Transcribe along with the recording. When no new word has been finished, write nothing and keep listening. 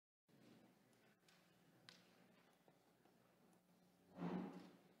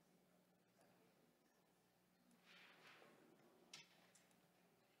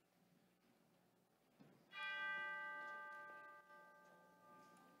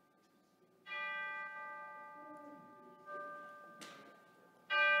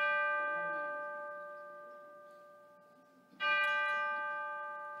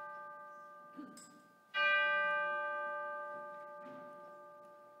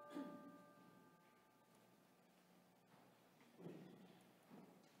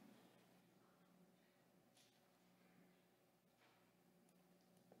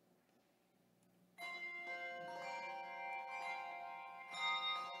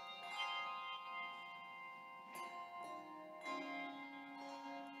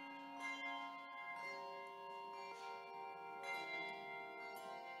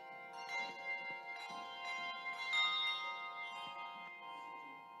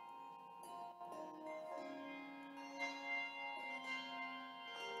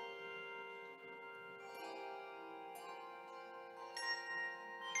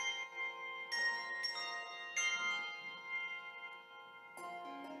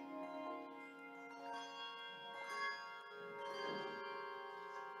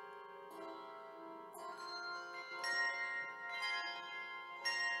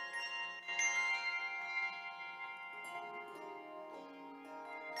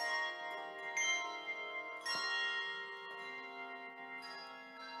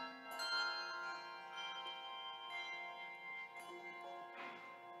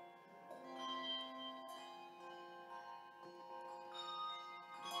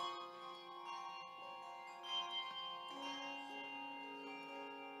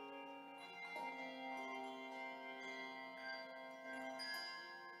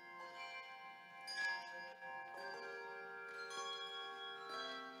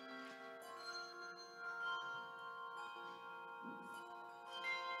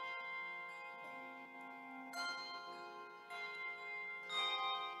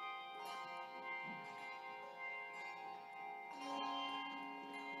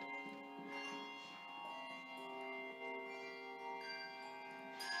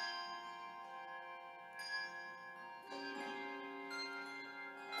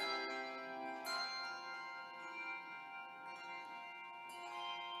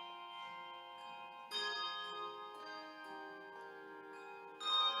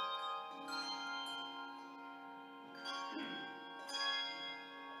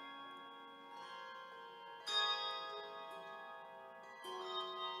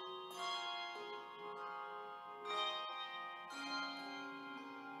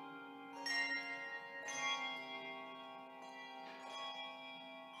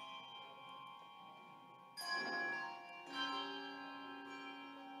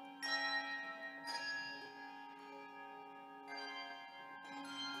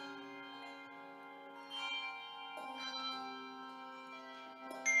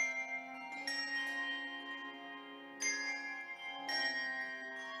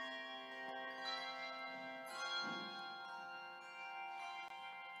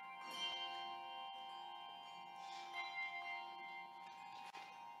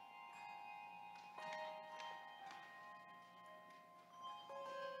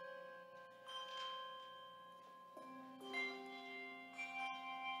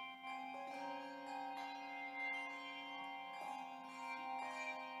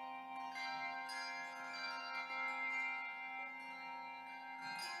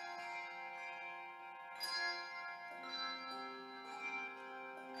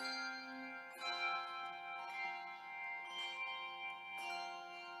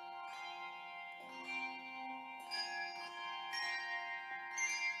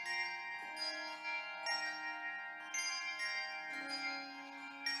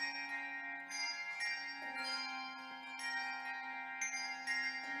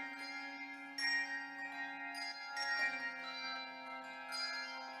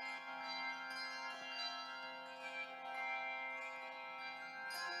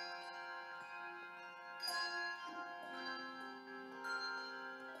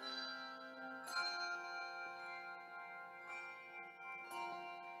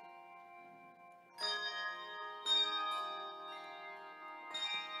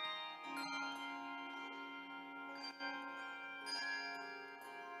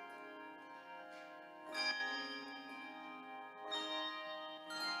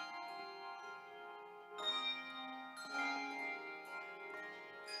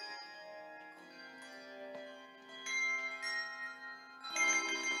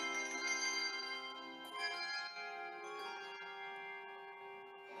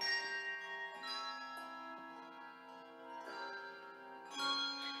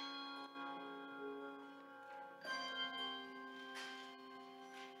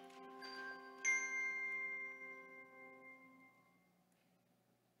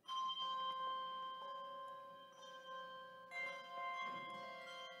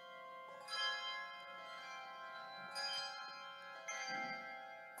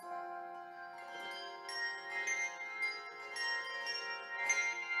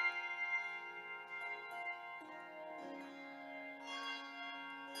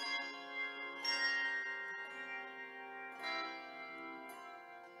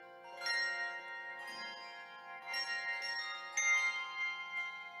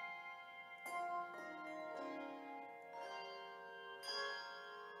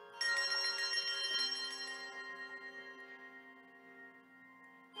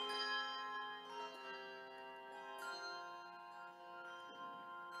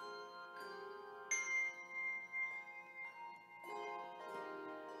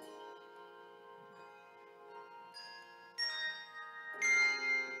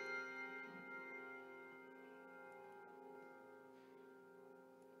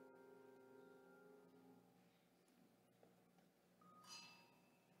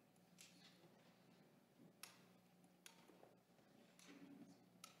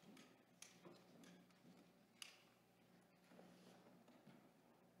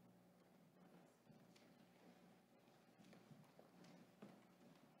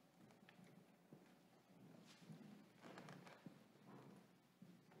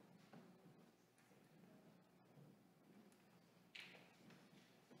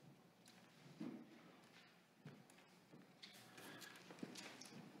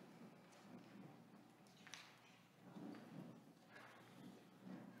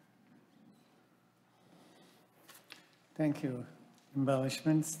Thank you,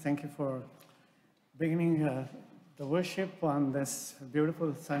 Embellishments. Thank you for beginning the worship on this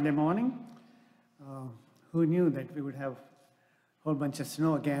beautiful Sunday morning. Who knew that we would have a whole bunch of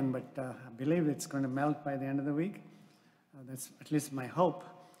snow again, but I believe it's going to melt by the end of the week. That's at least my hope.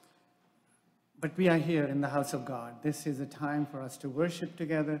 But we are here in the house of God. This is a time for us to worship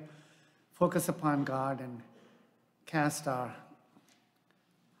together, focus upon God, and cast our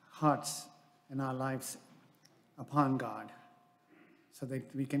hearts and our lives upon God so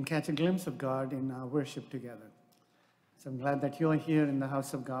that we can catch a glimpse of God in our worship together. So I'm glad that you're here in the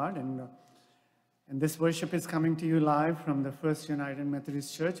house of God, and this worship is coming to you live from the First United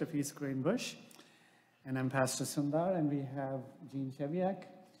Methodist Church of East Greenbush. And I'm Pastor Sundar, and we have Jean Cheviak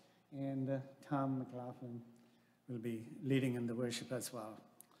and Tom McLaughlin will be leading in the worship as well.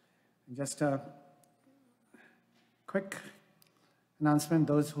 And just a quick announcement,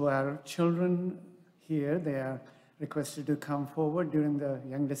 those who are children here, they are requested to come forward during the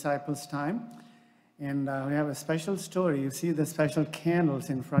Young Disciples time. And we have a special story. You see the special candles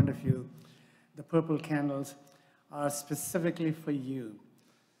in front of you. The purple candles are specifically for you.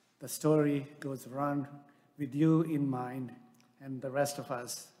 The story goes around with you in mind, and the rest of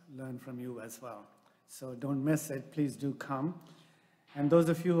us learn from you as well. So don't miss it. Please do come. And those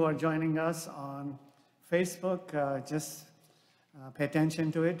of you who are joining us on Facebook, just pay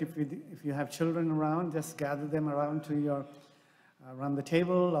attention to it. If you have children around, just gather them around to your around the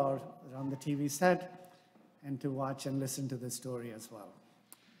table or around the TV set, and to watch and listen to the story as well.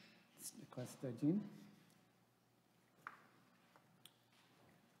 Request Jean.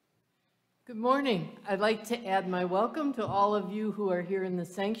 Good morning. I'd like to add my welcome to all of you who are here in the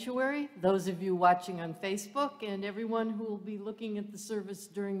sanctuary, those of you watching on Facebook, and everyone who will be looking at the service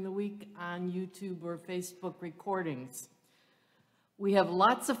during the week on YouTube or Facebook recordings. We have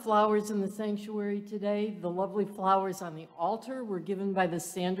lots of flowers in the sanctuary today. The lovely flowers on the altar were given by the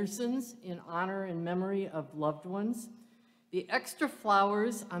Sandersons in honor and memory of loved ones. The extra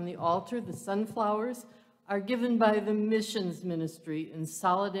flowers on the altar, the sunflowers, are given by the Missions Ministry in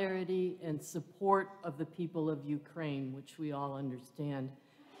solidarity and support of the people of Ukraine, which we all understand.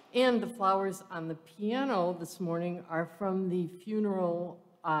 And the flowers on the piano this morning are from the funeral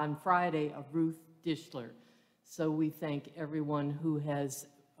on Friday of Ruth Dishler. So we thank everyone who has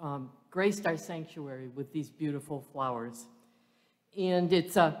graced our sanctuary with these beautiful flowers. And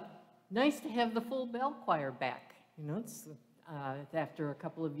it's nice to have the full bell choir back. You know, it's after a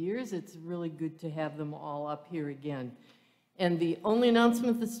couple of years, it's really good to have them all up here again. And the only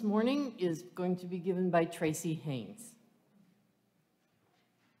announcement this morning is going to be given by Tracy Haynes.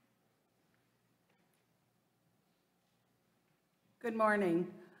 Good morning.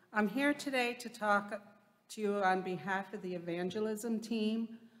 I'm here today to talk to you on behalf of the evangelism team.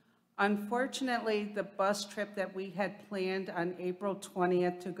 Unfortunately, the bus trip that we had planned on April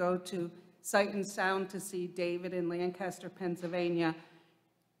 20th to go to Sight and Sound to see David in Lancaster, Pennsylvania,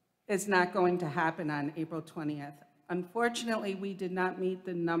 is not going to happen on April 20th. Unfortunately, we did not meet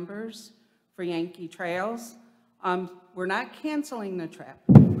the numbers for Yankee Trails. We're not canceling the trip.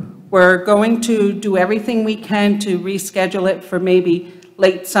 We're going to do everything we can to reschedule it for maybe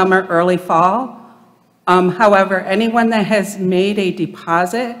late summer, early fall. However, anyone that has made a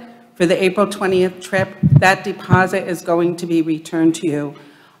deposit for the April 20th trip, that deposit is going to be returned to you.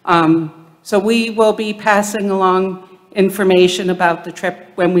 So we will be passing along information about the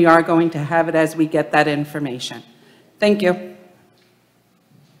trip when we are going to have it as we get that information. Thank you.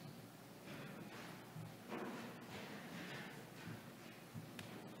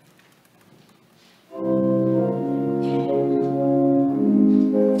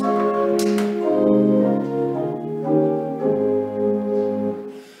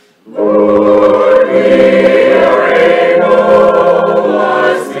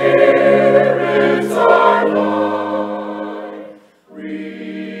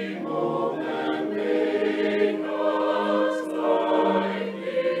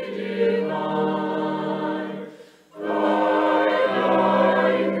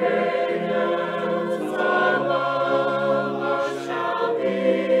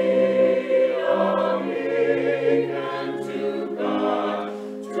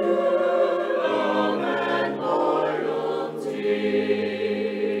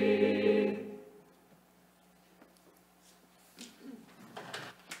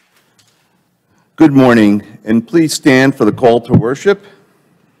 Good morning, and please stand for the call to worship.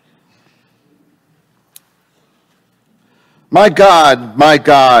 My God,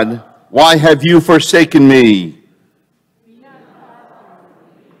 why have you forsaken me?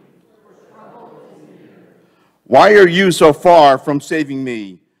 Why are you so far from saving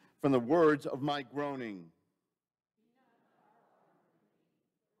me from the words of my groaning?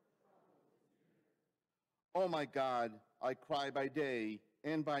 Oh my God, I cry by day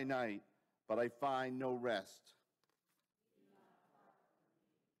and by night, but I find no rest.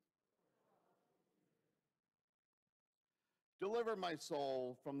 Deliver my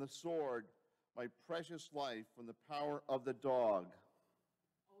soul from the sword, my precious life from the power of the dog.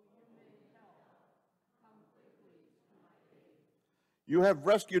 You have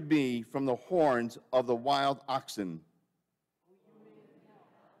rescued me from the horns of the wild oxen.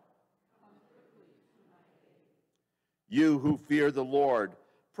 You who fear the Lord,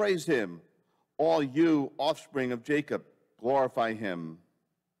 praise him. All you offspring of Jacob, glorify him.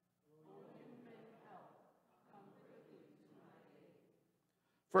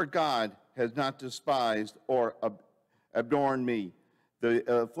 For God has not despised or abhorred me,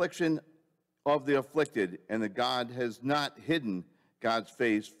 the affliction of the afflicted, and that God has not hidden God's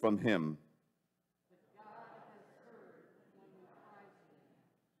face from him.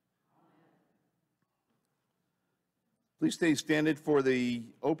 Please stay standing for the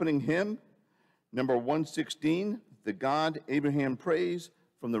opening hymn, number 116, The God Abraham Praise,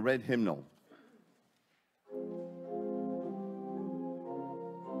 from the red hymnal.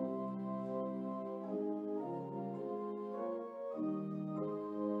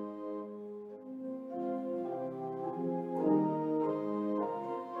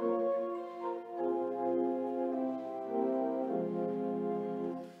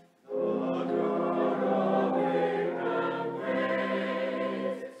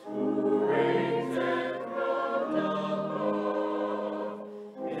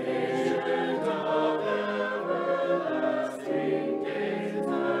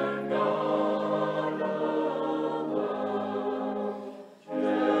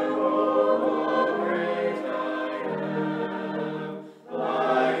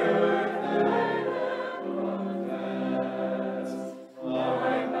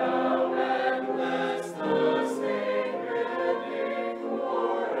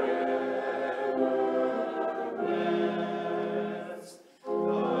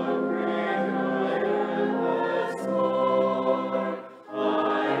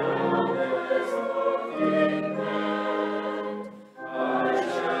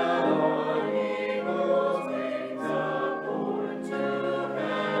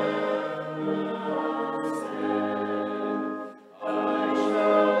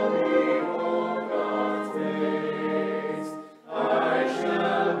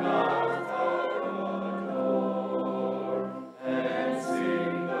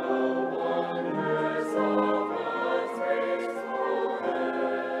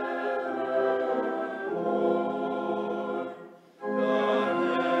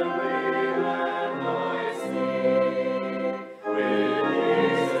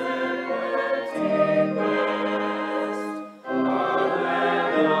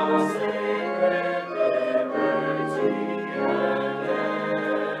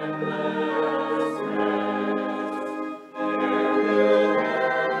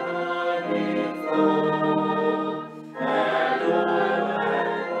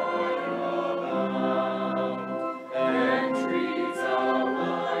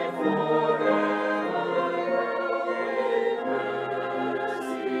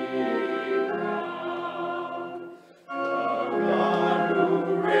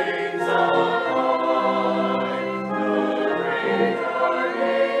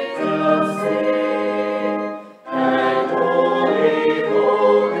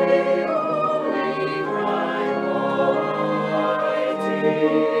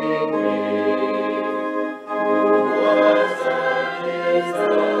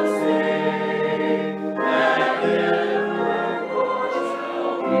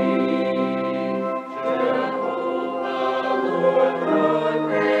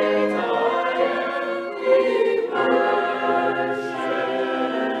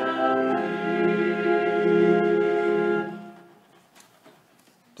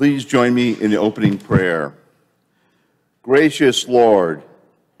 Please join me in the opening prayer. Gracious Lord,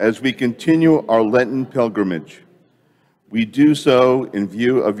 as we continue our Lenten pilgrimage, we do so in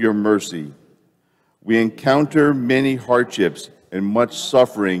view of your mercy. We encounter many hardships and much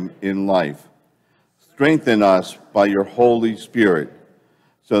suffering in life. Strengthen us by your Holy Spirit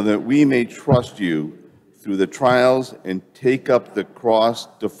so that we may trust you through the trials and take up the cross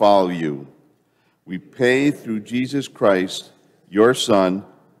to follow you. We pray through Jesus Christ, your Son,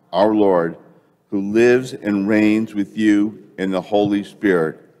 our Lord, who lives and reigns with you in the Holy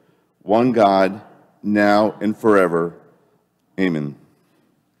Spirit, one God, now and forever. Amen.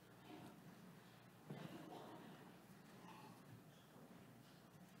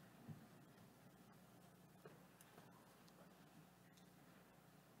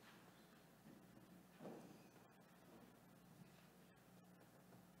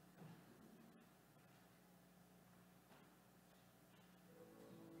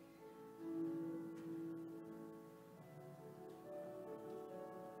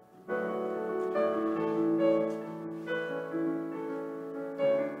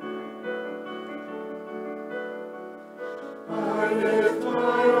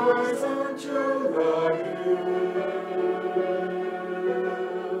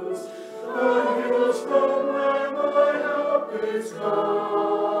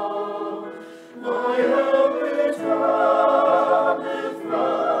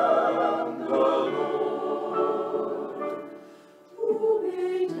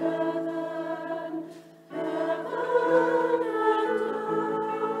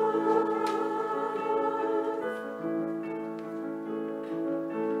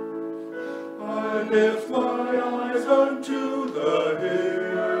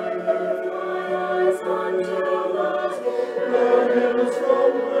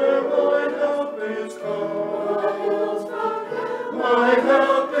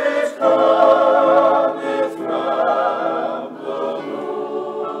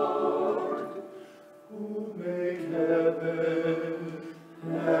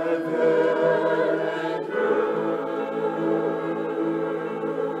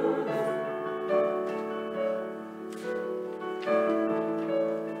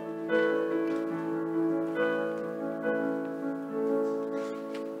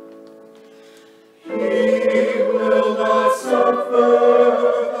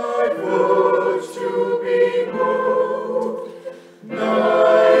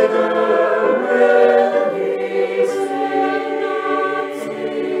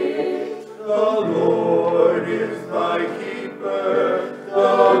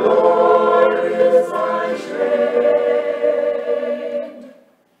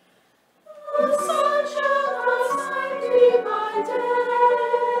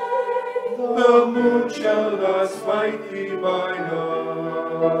 light thee by night.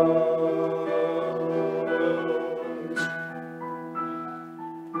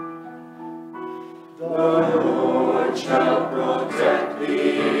 The Lord shall protect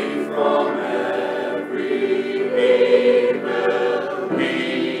thee from every evil.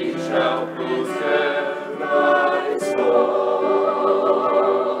 He shall preserve thy soul.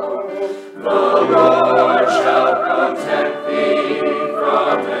 The Lord shall protect thee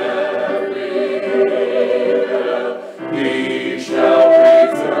from every evil. He shall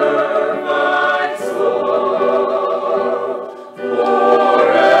preserve thy soul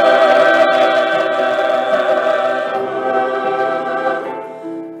forever.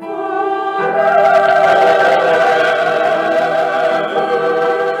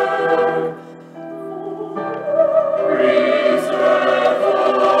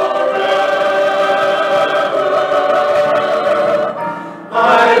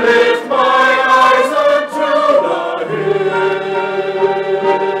 I lift my eyes unto the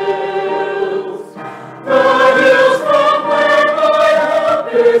hills from where my help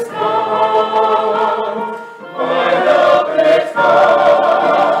is come. My help is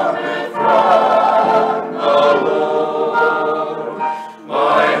coming from the Lord.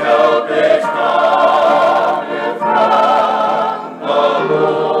 My help is coming from the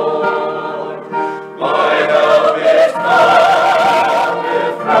Lord. My help is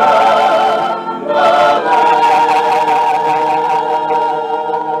coming from the Lord.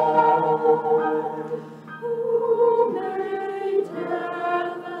 Who made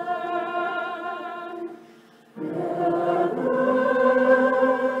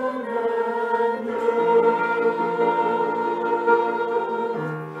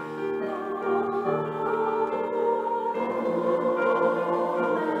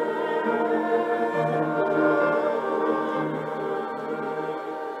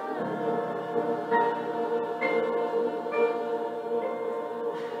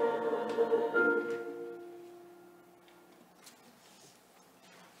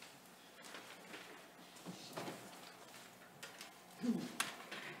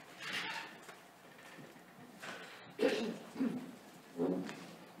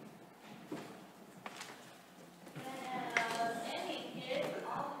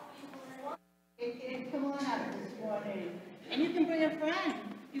Come on up this morning. And you can bring a friend.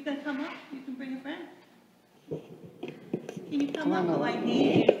 You can come up. You can bring a friend. Can you come up? Oh, I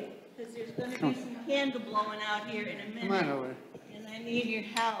need you. Because there's going to be some candle blowing out here in a minute. Come on over. And I need your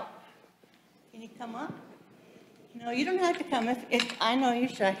help. Can you come up? No, you don't have to come. If I know you're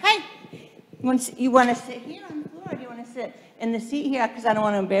shy. Hi. You want to sit here on the floor, or do you want to sit in the seat here? Because I don't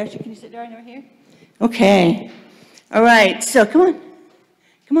want to embarrass you. Can you sit right over here? Okay. All right. So come on.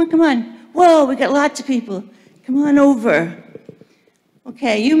 Come on, come on. Whoa, we got lots of people. Come on over.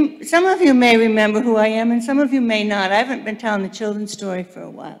 Okay, some of you may remember who I am, and some of you may not. I haven't been telling the children's story for a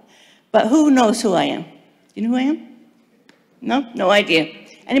while. But who knows who I am? Do you know who I am? No? No idea.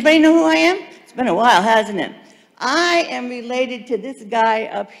 Anybody know who I am? It's been a while, hasn't it? I am related to this guy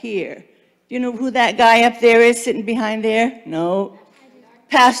up here. Do you know who that guy up there is sitting behind there? No.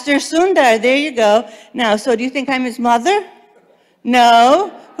 Pastor Sundar, there you go. Now, so do you think I'm his mother?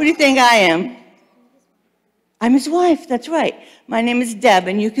 No. Who do you think I am? I'm his wife, that's right. My name is Deb,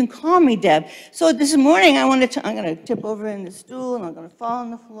 and you can call me Deb. So this morning, I'm going to tip over in the stool, and I'm going to fall on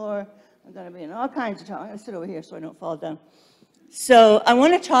the floor. I'm going to be in all kinds of trouble. I'm going to sit over here so I don't fall down. So I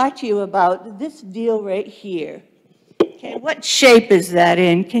want to talk to you about this deal right here. Okay, what shape is that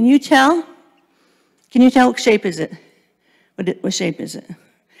in? Can you tell? Can you tell what shape is it? What shape is it?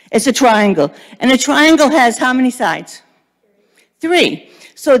 It's a triangle. And a triangle has how many sides? 3.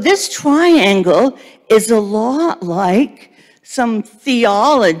 So this triangle is a lot like some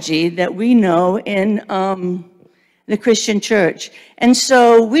theology that we know in the Christian church. And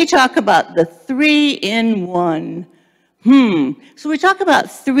so we talk about the 3 in 1. So we talk about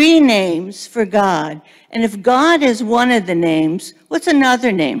 3 names for God. And if God is one of the names, what's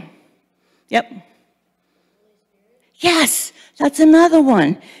another name? Yep. Yes, that's another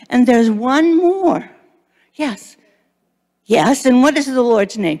one. And there's one more. Yes. Yes, and what is the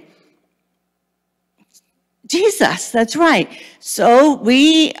Lord's name? Jesus, that's right. So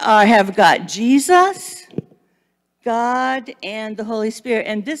we have got Jesus, God, and the Holy Spirit.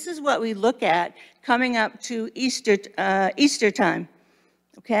 And this is what we look at coming up to Easter time.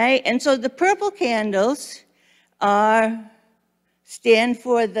 Okay, and so the purple candles stand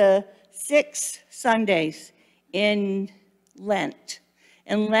for the 6 Sundays in Lent.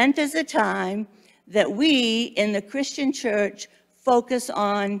 And Lent is a time that we in the Christian church focus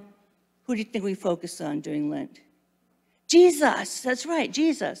on. Who do you think we focus on during Lent? Jesus, that's right,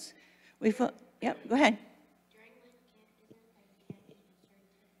 Jesus. Yep, go ahead. During Lent,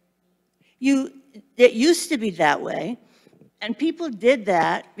 It used to be that way, and people did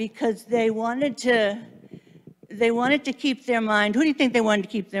that because they wanted to keep their mind. Who do you think they wanted to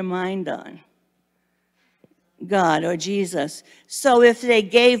keep their mind on? God or Jesus. So if they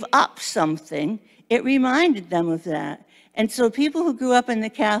gave up something, it reminded them of that. And so people who grew up in the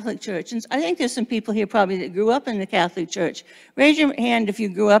Catholic Church, and I think there's some people here probably that grew up in the Catholic Church. Raise your hand if you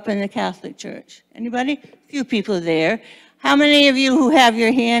grew up in the Catholic Church. Anybody? A few people there. How many of you who have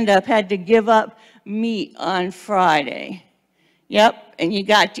your hand up had to give up meat on Friday? Yep, and you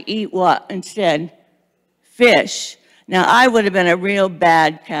got to eat what instead? Fish. Now, I would have been a real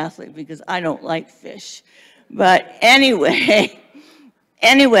bad Catholic because I don't like fish. But anyway,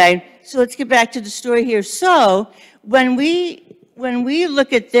 so let's get back to the story here. So when we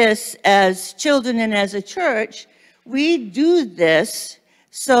look at this as children and as a church, we do this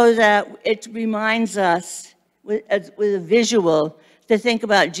so that it reminds us with a visual to think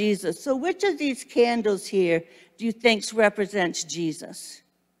about Jesus. So which of these candles here do you think represents Jesus?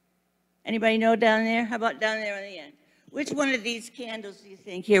 Anybody know down there? How about down there on the end? Which one of these candles do you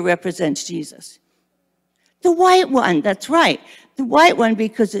think here represents Jesus? The white one, that's right. The white one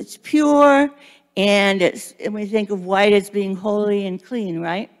because it's pure and we think of white as being holy and clean,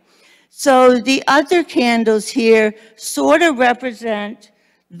 right? So the other candles here sort of represent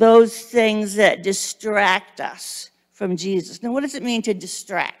those things that distract us from Jesus. Now, what does it mean to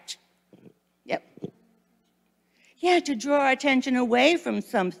distract? Yep. Yeah, to draw our attention away from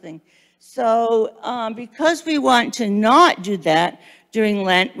something. So because we want to not do that during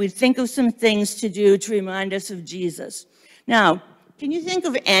Lent, we think of some things to do to remind us of Jesus. Now, can you think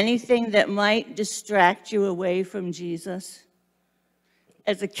of anything that might distract you away from Jesus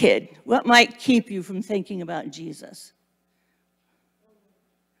as a kid? What might keep you from thinking about Jesus?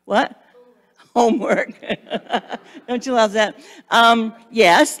 What? Homework. Don't you love that?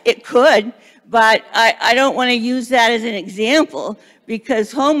 Yes, it could, but I don't want to use that as an example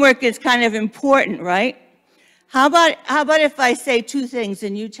because homework is kind of important, right? How about if I say two things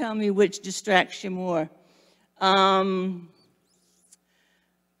and you tell me which distracts you more?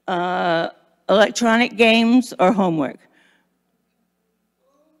 Electronic games or homework?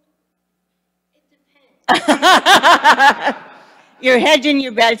 It depends. You're hedging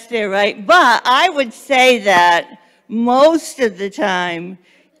your bets there, right? But I would say that most of the time,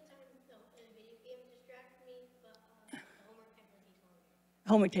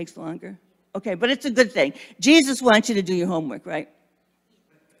 homework takes longer. Okay, but it's a good thing. Jesus wants you to do your homework, right?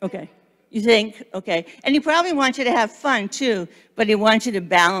 Okay. You think? Okay. And he probably wants you to have fun too, but he wants you to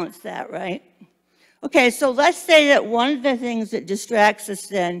balance that, right? Okay, so let's say that one of the things that distracts us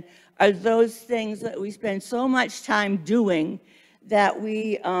then are those things that we spend so much time doing that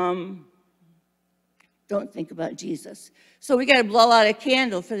we don't think about Jesus. So we got to blow out a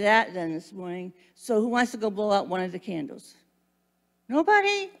candle for that then this morning. So who wants to go blow out one of the candles?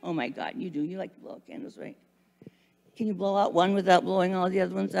 Nobody? Oh my God, you do. You like to blow out candles, right? Can you blow out one without blowing all the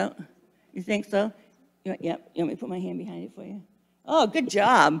other ones out? You think so? Yep. You want me to put my hand behind it for you? Oh, good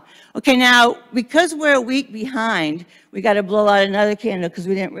job. Okay, now, because we're a week behind, we got to blow out another candle because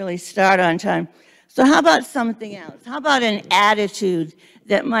we didn't really start on time. So how about something else? How about an attitude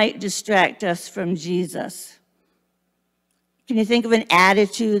that might distract us from Jesus? Can you think of an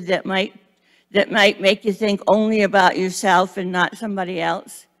attitude that might make you think only about yourself and not somebody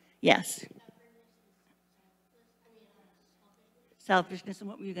else? Yes. Selfishness, and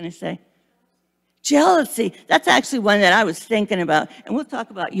what were you going to say? Jealousy. That's actually one that I was thinking about, and we'll talk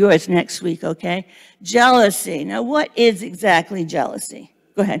about yours next week, okay? Jealousy. Now, what is exactly jealousy?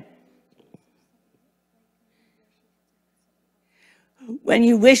 Go ahead. When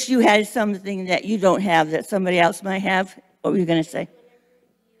you wish you had something that you don't have that somebody else might have, what were you going to say?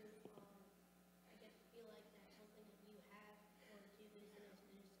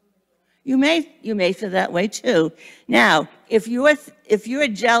 You may feel that way too. Now, if you're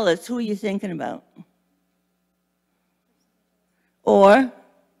jealous, who are you thinking about? Or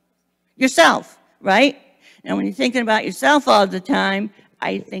yourself, right? Now, when you're thinking about yourself all the time,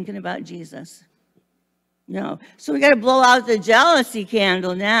 are you thinking about Jesus? No. So we got to blow out the jealousy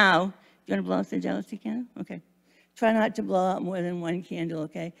candle now. You want to blow out the jealousy candle? Okay. Try not to blow out more than one candle,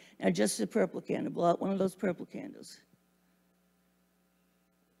 okay? Now, just the purple candle. Blow out one of those purple candles.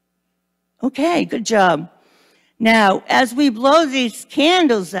 Okay, good job. Now, as we blow these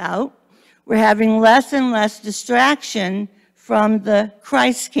candles out, we're having less and less distraction from the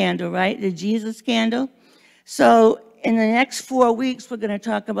Christ candle, right? The Jesus candle. So in the next 4 weeks, we're going to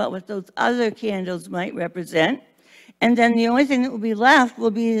talk about what those other candles might represent. And then the only thing that will be left will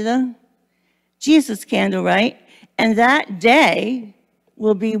be the Jesus candle, right? And that day,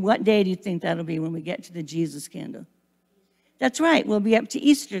 will be, what day do you think that'll be when we get to the Jesus candle? That's right, we'll be up to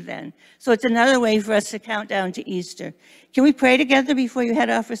Easter then. So it's another way for us to count down to Easter. Can we pray together before you head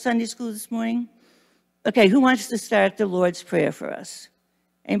off for Sunday school this morning? Okay, who wants to start the Lord's Prayer for us?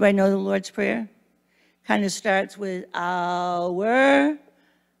 Anybody know the Lord's Prayer? Kind of starts with our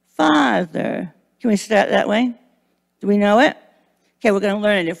Father. Can we start that way? Do we know it? Okay, we're going to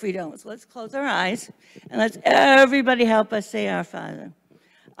learn it if we don't. So let's close our eyes and let's everybody help us say our Father.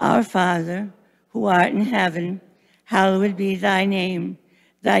 Our Father, who art in heaven, hallowed be thy name.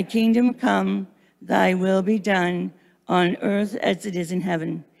 Thy kingdom come, thy will be done on earth as it is in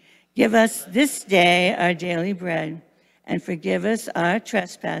heaven. Give us this day our daily bread, and forgive us our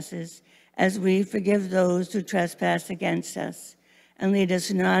trespasses as we forgive those who trespass against us. And lead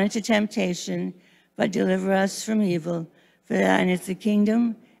us not into temptation, but deliver us from evil. For thine is the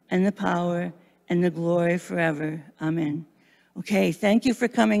kingdom and the power and the glory forever. Amen. Okay, thank you for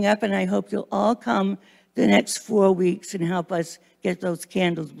coming up, and I hope you'll all come the next 4 weeks and help us get those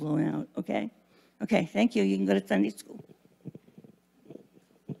candles blown out, okay? Okay, thank you. You can go to Sunday school.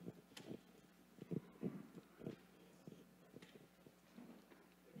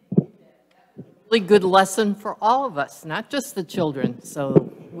 Really good lesson for all of us, not just the children.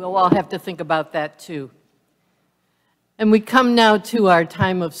 So we'll all have to think about that too. And we come now to our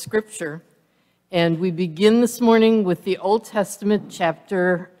time of scripture, and we begin this morning with the Old Testament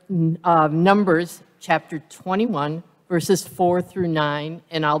chapter, Numbers, chapter 21, verses 4 through 9,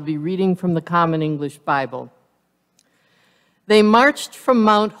 and I'll be reading from the Common English Bible. They marched from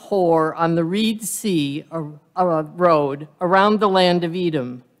Mount Hor on the Reed Sea road around the land of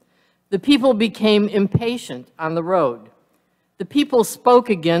Edom. The people became impatient on the road. The people spoke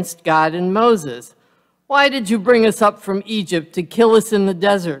against God and Moses. Why did you bring us up from Egypt to kill us in the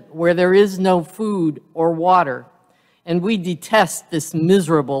desert where there is no food or water? And we detest this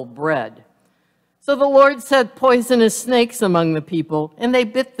miserable bread. So the Lord set poisonous snakes among the people, and they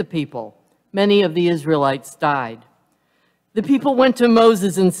bit the people. Many of the Israelites died. The people went to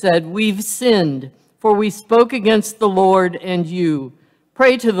Moses and said, "We've sinned, for we spoke against the Lord and you.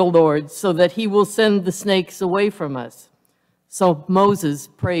 Pray to the Lord so that he will send the snakes away from us." So Moses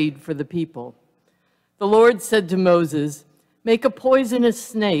prayed for the people. The Lord said to Moses, "Make a poisonous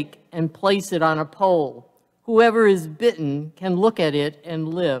snake and place it on a pole. Whoever is bitten can look at it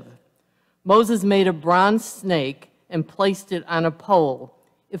and live." Moses made a bronze snake and placed it on a pole.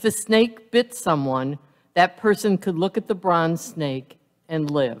 If a snake bit someone, that person could look at the bronze snake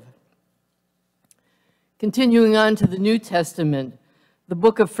and live. Continuing on to the New Testament, the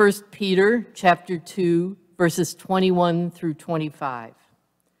book of 1 Peter, chapter 2, verses 21 through 25.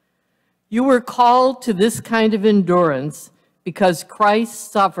 You were called to this kind of endurance because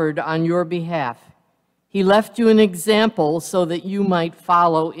Christ suffered on your behalf. He left you an example so that you might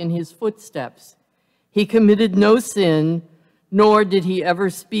follow in his footsteps. He committed no sin, nor did he ever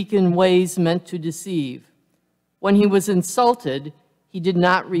speak in ways meant to deceive. When he was insulted, he did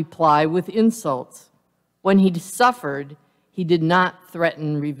not reply with insults. When he suffered, he did not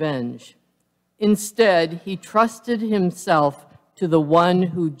threaten revenge. Instead, he trusted himself to the one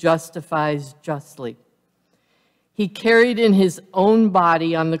who justifies justly. He carried in his own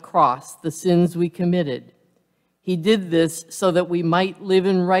body on the cross the sins we committed. He did this so that we might live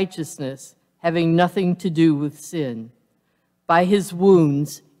in righteousness, having nothing to do with sin. By his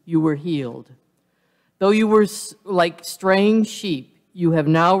wounds you were healed. Though you were like straying sheep, you have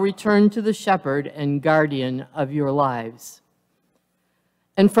now returned to the shepherd and guardian of your lives.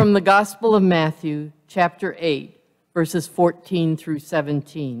 And from the Gospel of Matthew, chapter 8, verses 14 through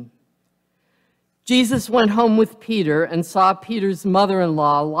 17. Jesus went home with Peter and saw Peter's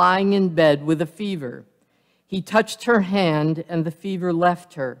mother-in-law lying in bed with a fever. He touched her hand and the fever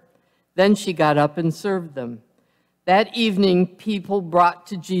left her. Then she got up and served them. That evening, people brought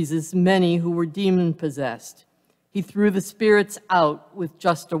to Jesus many who were demon-possessed. He threw the spirits out with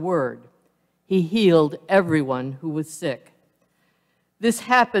just a word. He healed everyone who was sick. This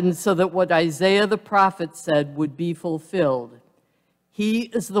happened so that what Isaiah the prophet said would be fulfilled. He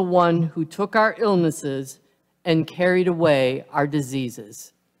is the one who took our illnesses and carried away our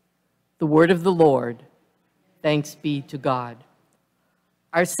diseases. The word of the Lord. Thanks be to God.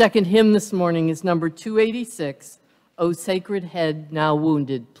 Our second hymn this morning is number 286, O Sacred Head Now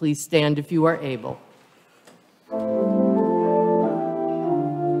Wounded. Please stand if you are able.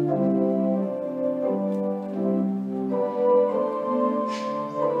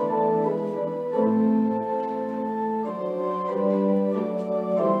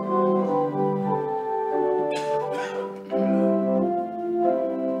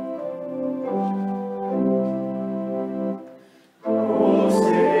 O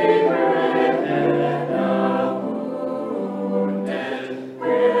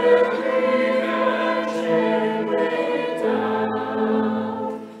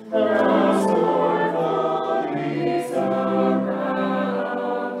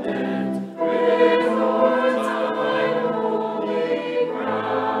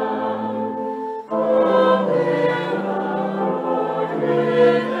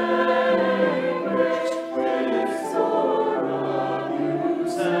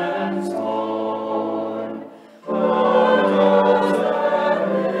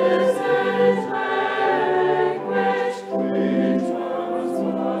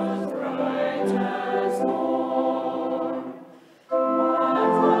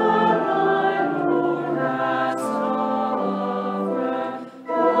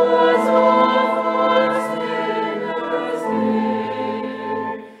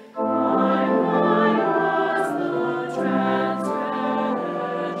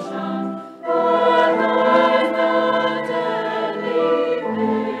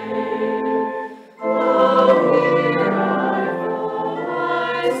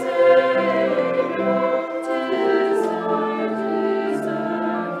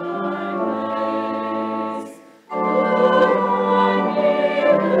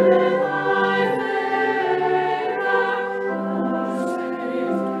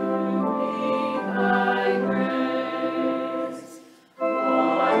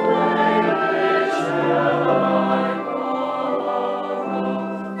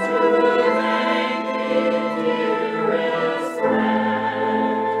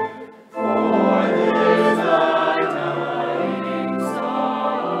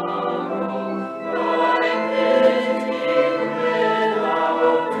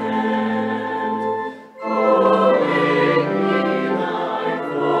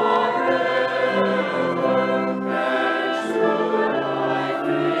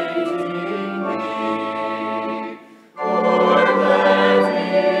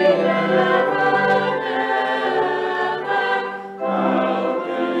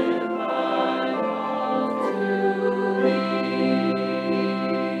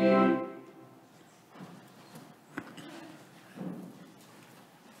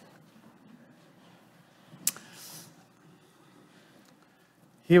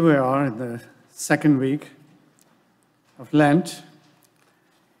Here we are in the second week of Lent.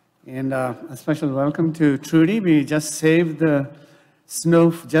 And a special welcome to Trudy. We just saved the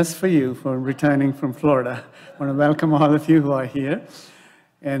snow just for you for returning from Florida. I want to welcome all of you who are here.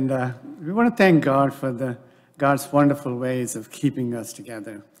 And we want to thank God for God's wonderful ways of keeping us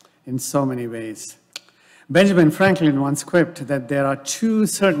together in so many ways. Benjamin Franklin once quipped that there are two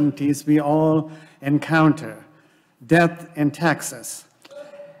certainties we all encounter: death and taxes.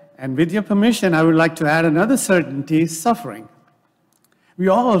 And with your permission, I would like to add another certainty: suffering. We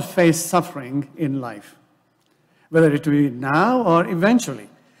all face suffering in life, whether it be now or eventually.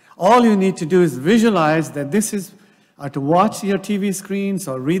 All you need to do is visualize that this is, or to watch your TV screens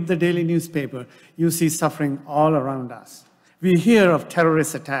or read the daily newspaper, you see suffering all around us. We hear of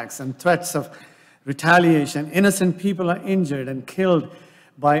terrorist attacks and threats of retaliation. Innocent people are injured and killed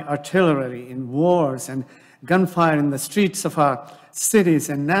by artillery in wars and gunfire in the streets of our cities,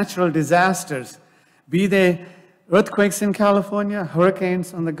 and natural disasters, be they earthquakes in California,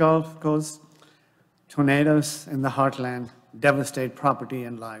 hurricanes on the Gulf Coast, tornadoes in the heartland, devastate property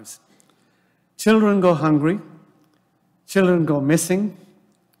and lives. Children go hungry, children go missing,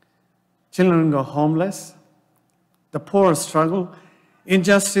 children go homeless, the poor struggle,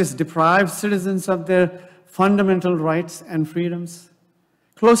 injustice deprives citizens of their fundamental rights and freedoms.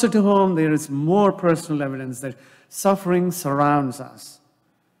 Closer to home, there is more personal evidence that suffering surrounds us.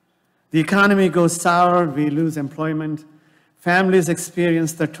 The economy goes sour, we lose employment, families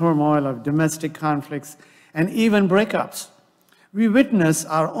experience the turmoil of domestic conflicts and even breakups. We witness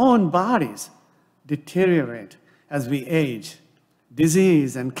our own bodies deteriorate as we age.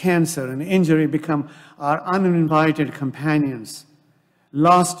 Disease and cancer and injury become our uninvited companions.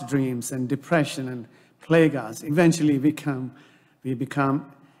 Lost dreams and depression and plague us. Eventually we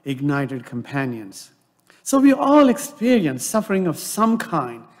become ignited companions. So we all experience suffering of some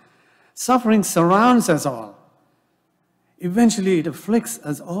kind. Suffering surrounds us all. Eventually it afflicts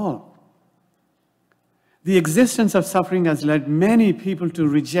us all. The existence of suffering has led many people to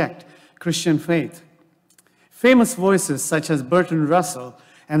reject Christian faith. Famous voices such as Bertrand Russell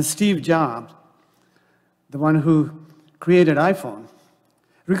and Steve Jobs, the one who created iPhone,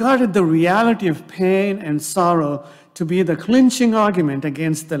 regarded the reality of pain and sorrow to be the clinching argument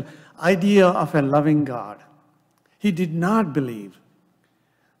against the idea of a loving God. He did not believe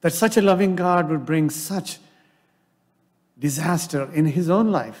that such a loving God would bring such disaster in his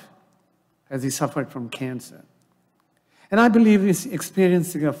own life as he suffered from cancer. And I believe he's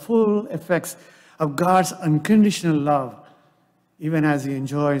experiencing the full effects of God's unconditional love even as he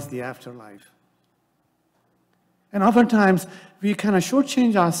enjoys the afterlife. And oftentimes we kind of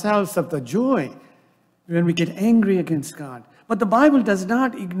shortchange ourselves of the joy when we get angry against God. But the Bible does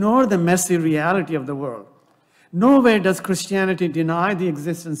not ignore the messy reality of the world. Nowhere does Christianity deny the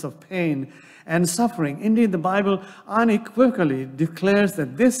existence of pain and suffering. Indeed, the Bible unequivocally declares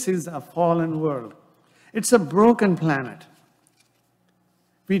that this is a fallen world. It's a broken planet.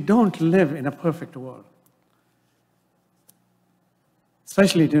 We don't live in a perfect world.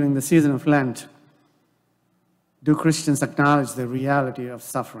 Especially during the season of Lent, do Christians acknowledge the reality of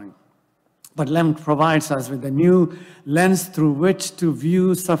suffering. But Lent provides us with a new lens through which to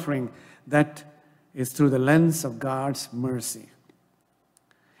view suffering, that is through the lens of God's mercy.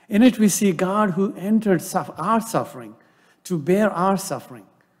 In it we see God who entered our suffering to bear our suffering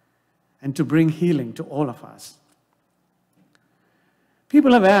and to bring healing to all of us.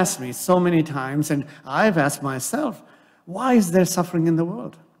 People have asked me so many times, and I've asked myself, why is there suffering in the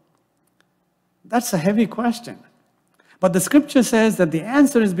world? That's a heavy question. But the scripture says that the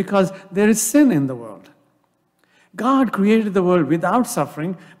answer is because there is sin in the world. God created the world without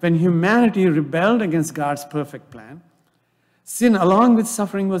suffering when humanity rebelled against God's perfect plan. Sin, along with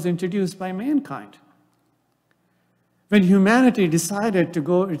suffering, was introduced by mankind. When humanity decided to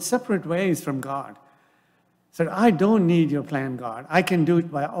go its separate ways from God, said, I don't need your plan, God. I can do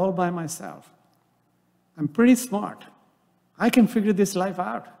it all by myself. I'm pretty smart. I can figure this life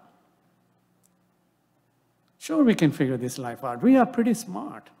out. Sure, we can figure this life out. We are pretty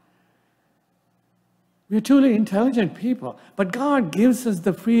smart. We are truly intelligent people. But God gives us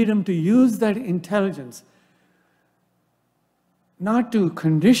the freedom to use that intelligence, not to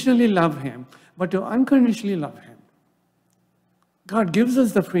conditionally love him, but to unconditionally love him. God gives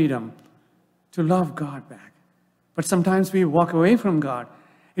us the freedom to love God back. But sometimes we walk away from God.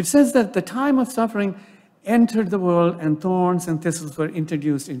 It says that the time of suffering entered the world and thorns and thistles were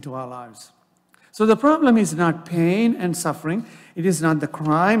introduced into our lives. So the problem is not pain and suffering. It is not the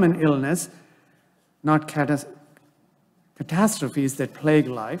crime and illness, not catastrophes that plague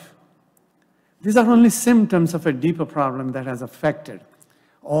life. These are only symptoms of a deeper problem that has affected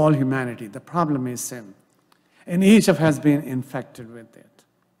all humanity. The problem is sin. And each of us has been infected with it.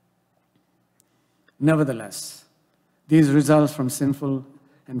 Nevertheless, these results from sinful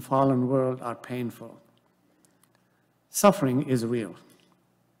and fallen world are painful. Suffering is real.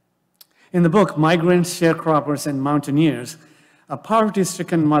 In the book, Migrants, Sharecroppers, and Mountaineers, a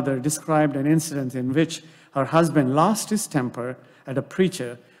poverty-stricken mother described an incident in which her husband lost his temper at a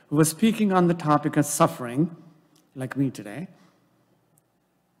preacher who was speaking on the topic of suffering, like me today,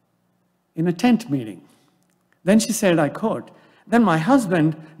 in a tent meeting. Then she said, I quote, "Then my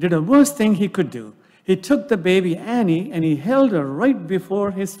husband did the worst thing he could do. He took the baby Annie and he held her right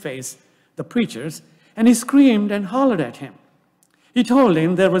before his face, the preacher's, and he screamed and hollered at him. He told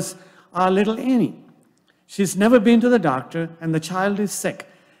him there was our little Annie. She's never been to the doctor and the child is sick.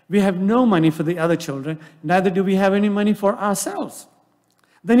 We have no money for the other children, neither do we have any money for ourselves."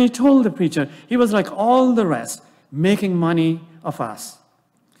 Then he told the preacher he was like all the rest, making money of us.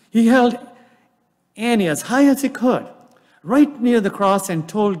 He held Annie as high as he could, right near the cross, and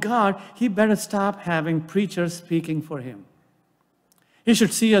told God he better stop having preachers speaking for him. He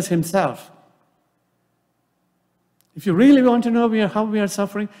should see us himself. If you really want to know how we are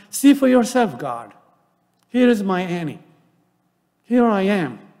suffering, see for yourself, God. Here is my Annie. Here I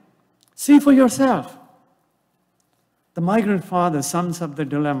am. See for yourself. The migrant father sums up the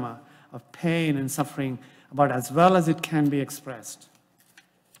dilemma of pain and suffering about as well as it can be expressed.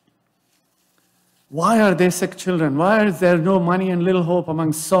 Why are there sick children? Why is there no money and little hope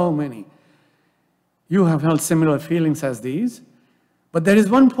among so many? You have held similar feelings as these. But there is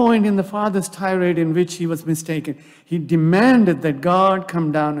one point in the father's tirade in which he was mistaken. He demanded that God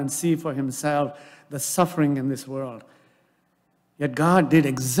come down and see for himself the suffering in this world. Yet God did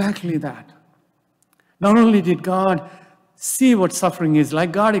exactly that. Not only did God see what suffering is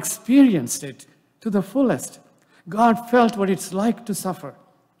like, God experienced it to the fullest. God felt what it's like to suffer.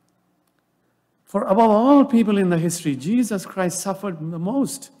 For above all people in the history, Jesus Christ suffered the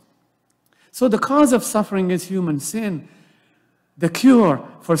most. So the cause of suffering is human sin. The cure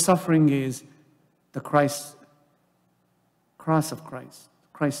for suffering is the cross of Christ,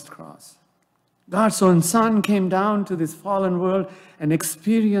 Christ's cross. God's own Son came down to this fallen world and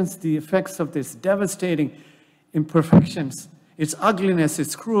experienced the effects of this devastating imperfections, its ugliness,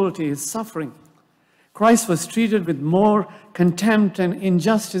 its cruelty, its suffering. Christ was treated with more contempt and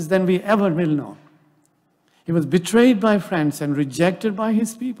injustice than we ever will know. He was betrayed by friends and rejected by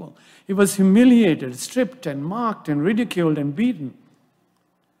his people. He was humiliated, stripped and mocked and ridiculed and beaten.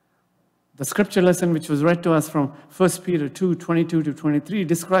 The scripture lesson which was read to us from 1 Peter 2:22-23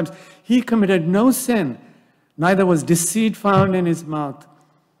 describes he committed no sin, neither was deceit found in his mouth.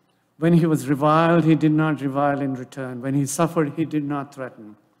 When he was reviled, he did not revile in return. When he suffered, he did not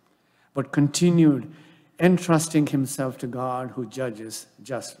threaten, but continued entrusting himself to God who judges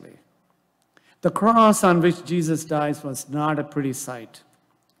justly. The cross on which Jesus dies was not a pretty sight.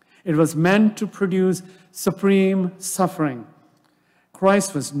 It was meant to produce supreme suffering.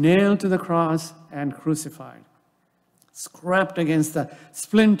 Christ was nailed to the cross and crucified, scraped against the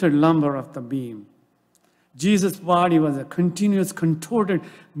splintered lumber of the beam. Jesus' body was a continuous contorted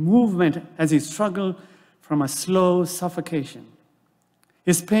movement as he struggled from a slow suffocation.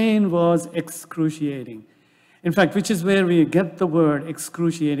 His pain was excruciating. In fact, which is where we get the word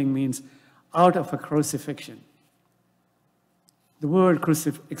excruciating, means out of a crucifixion. The word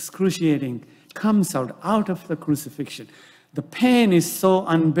excruciating comes out of the crucifixion. The pain is so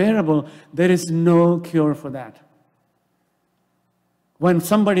unbearable, there is no cure for that. When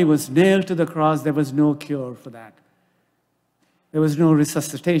somebody was nailed to the cross, there was no cure for that. There was no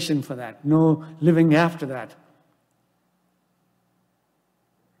resuscitation for that, no living after that.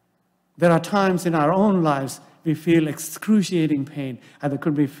 There are times in our own lives we feel excruciating pain, and it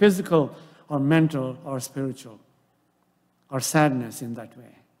could be physical or mental or spiritual, or sadness in that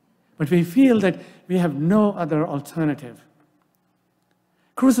way. But we feel that we have no other alternative.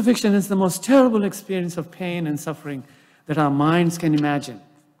 Crucifixion is the most terrible experience of pain and suffering that our minds can imagine.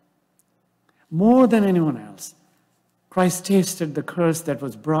 More than anyone else, Christ tasted the curse that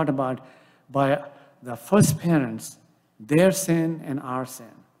was brought about by the first parents, their sin and our sin.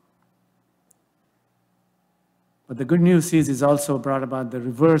 But the good news is he's also brought about the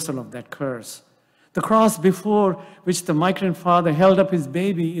reversal of that curse. The cross before which the migrant father held up his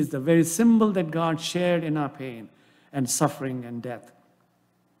baby is the very symbol that God shared in our pain and suffering and death.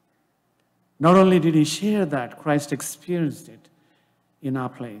 Not only did he share that, Christ experienced it in our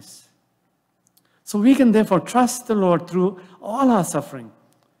place. So we can therefore trust the Lord through all our suffering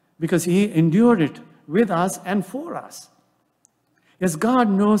because he endured it with us and for us. Yes, God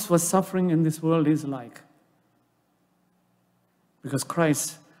knows what suffering in this world is like. because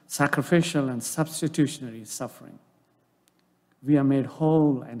Christ's sacrificial and substitutionary suffering, we are made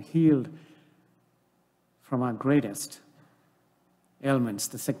whole and healed from our greatest ailments,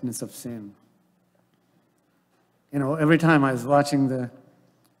 the sickness of sin. You know, every time I was watching the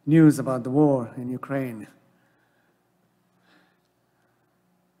news about the war in Ukraine,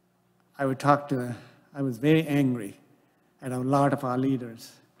 I was very angry at a lot of our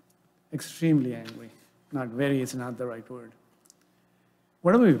leaders, extremely angry. Not very is not the right word.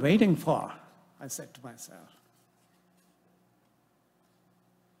 What are we waiting for? I said to myself.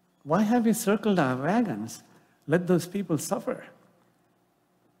 Why have we circled our wagons? Let those people suffer.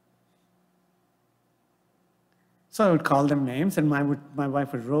 So I would call them names, and my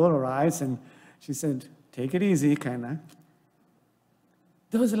wife would roll her eyes, and she said, take it easy, kind of.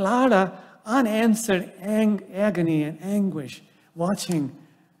 There was a lot of unanswered agony and anguish watching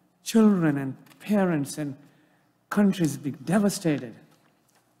children and parents and countries be devastated.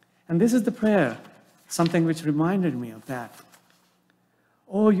 And this is the prayer, something which reminded me of that.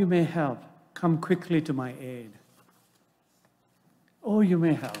 Oh, you may help, come quickly to my aid. Oh, you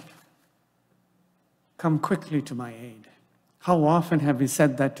may help, come quickly to my aid. How often have we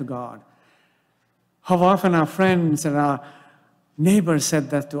said that to God? How often our friends and our neighbors said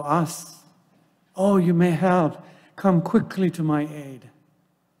that to us? Oh, you may help, come quickly to my aid.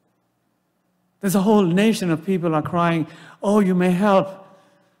 There's a whole nation of people are crying, oh, you may help,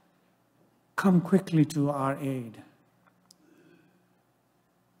 come quickly to our aid.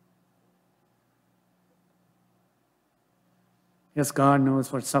 Yes, God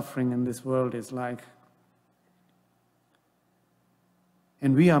knows what suffering in this world is like.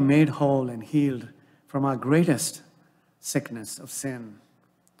 And we are made whole and healed from our greatest sickness of sin.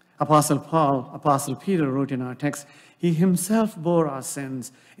 Apostle Peter wrote in our text, he himself bore our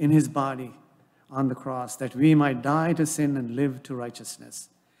sins in his body on the cross, that we might die to sin and live to righteousness.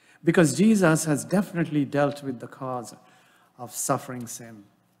 Because Jesus has definitely dealt with the cause of suffering sin.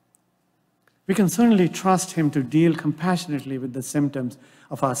 We can certainly trust him to deal compassionately with the symptoms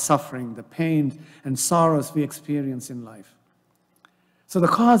of our suffering, the pain and sorrows we experience in life. So the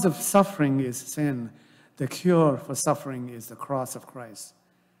cause of suffering is sin. The cure for suffering is the cross of Christ.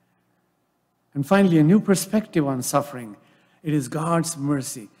 And finally, a new perspective on suffering. It is God's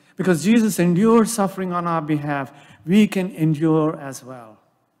mercy. Because Jesus endured suffering on our behalf, we can endure as well.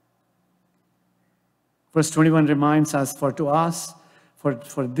 Verse 21 reminds us, for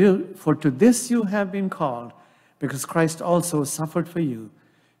to this you have been called, because Christ also suffered for you,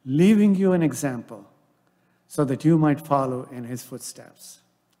 leaving you an example, so that you might follow in his footsteps.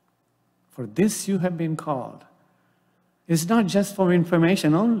 For this you have been called. It's not just for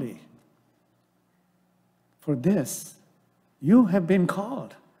information only. For this, you have been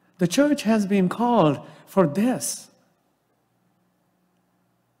called. The church has been called for this,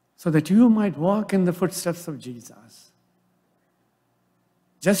 so that you might walk in the footsteps of Jesus.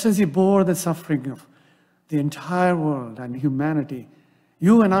 Just as he bore the suffering of the entire world and humanity,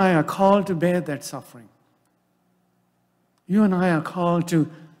 you and I are called to bear that suffering. You and I are called to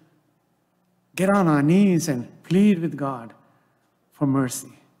get on our knees and plead with God for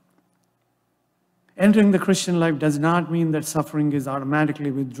mercy. Entering the Christian life does not mean that suffering is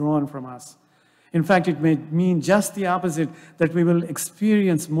automatically withdrawn from us. In fact, it may mean just the opposite, that we will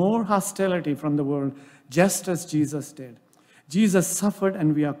experience more hostility from the world, just as Jesus did. Jesus suffered,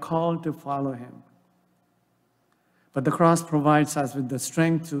 and we are called to follow him. But the cross provides us with the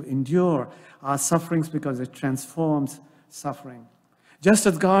strength to endure our sufferings because it transforms suffering. Just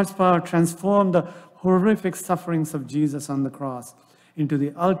as God's power transformed the horrific sufferings of Jesus on the cross into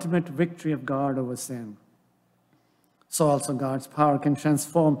the ultimate victory of God over sin, so also God's power can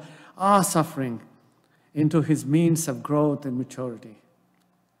transform our suffering into his means of growth and maturity.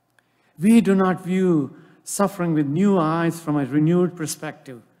 We do not view suffering with new eyes from a renewed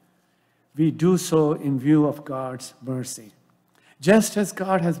perspective. We do so in view of God's mercy. Just as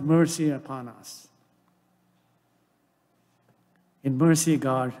God has mercy upon us. In mercy,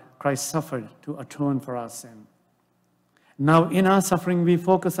 Christ suffered to atone for our sin. Now, in our suffering, we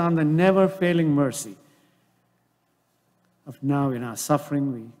focus on the never-failing mercy of now in our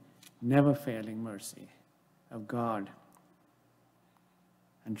suffering, we never-failing mercy of God,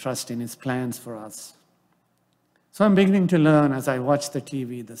 and trust in his plans for us. So I'm beginning to learn as I watch the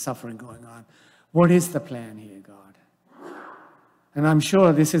TV, the suffering going on. What is the plan here, God? And I'm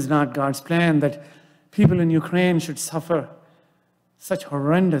sure this is not God's plan, that people in Ukraine should suffer such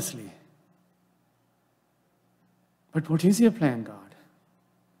horrendously. But what is your plan, God?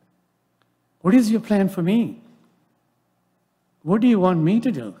 What is your plan for me? What do you want me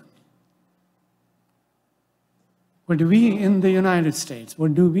to do? What do we in the United States,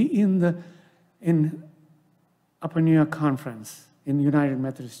 what do we in Upper New York Conference, in United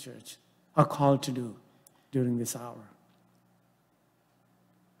Methodist Church, are called to do during this hour?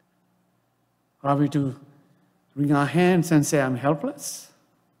 Are we to wring our hands and say, I'm helpless?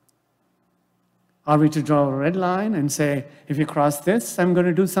 Are we to draw a red line and say, if you cross this, I'm going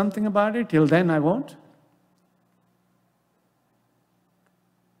to do something about it, till then I won't?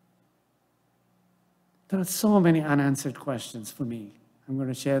 There are so many unanswered questions for me. I'm going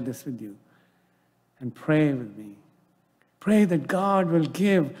to share this with you. And pray with me. Pray that God will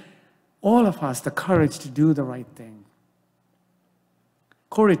give all of us the courage to do the right thing.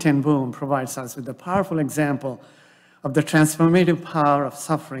 Corrie ten Boom provides us with a powerful example of the transformative power of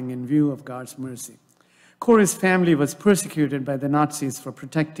suffering in view of God's mercy. Corrie's family was persecuted by the Nazis for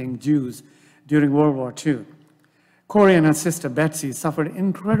protecting Jews during World War II. Corrie and her sister Betsy suffered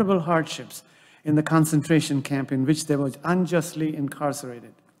incredible hardships in the concentration camp in which they were unjustly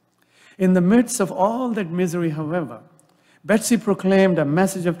incarcerated. In the midst of all that misery, however, Betsy proclaimed a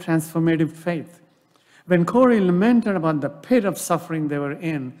message of transformative faith. When Corrie lamented about the pit of suffering they were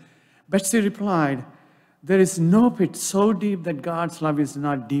in, Betsy replied, "There is no pit so deep that God's love is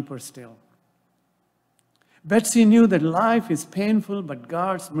not deeper still." Betsy knew that life is painful, but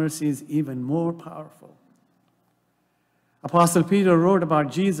God's mercy is even more powerful. Apostle Peter wrote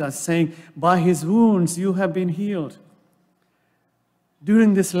about Jesus saying, "By his wounds you have been healed."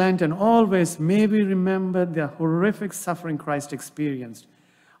 During this Lent and always, may we remember the horrific suffering Christ experienced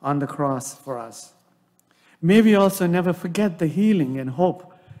on the cross for us. May we also never forget the healing and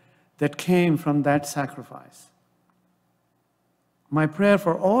hope that came from that sacrifice. My prayer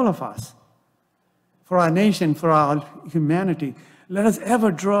for all of us, for our nation, for our humanity, let us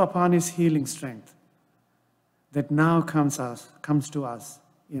ever draw upon his healing strength that now comes to us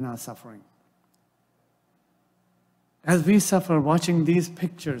in our suffering. As we suffer watching these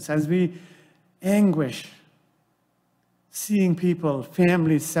pictures, as we anguish, seeing people,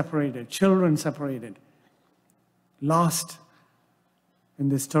 families separated, children separated, lost in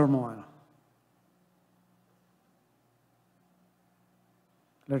this turmoil,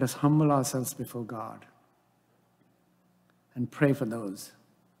 let us humble ourselves before God and pray for those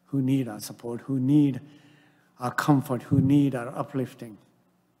who need our support, who need our comfort, who need our uplifting,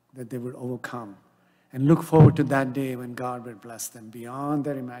 that they will overcome. And look forward to that day when God will bless them beyond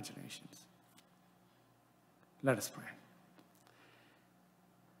their imaginations. Let us pray.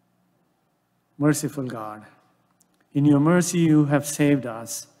 Merciful God, in your mercy you have saved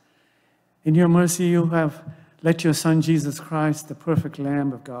us. In your mercy you have let your Son Jesus Christ, the perfect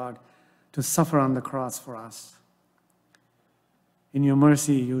Lamb of God, to suffer on the cross for us. In your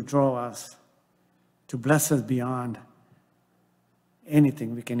mercy you draw us to bless us beyond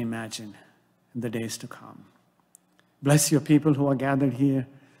anything we can imagine in the days to come. Bless your people who are gathered here.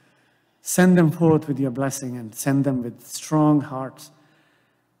 Send them forth with your blessing and send them with strong hearts,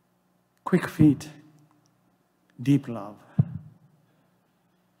 quick feet, deep love,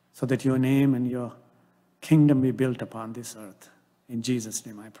 so that your name and your kingdom be built upon this earth. In Jesus'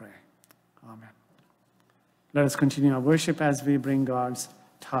 name I pray. Amen. Let us continue our worship as we bring God's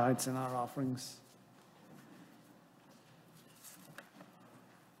tithes and our offerings.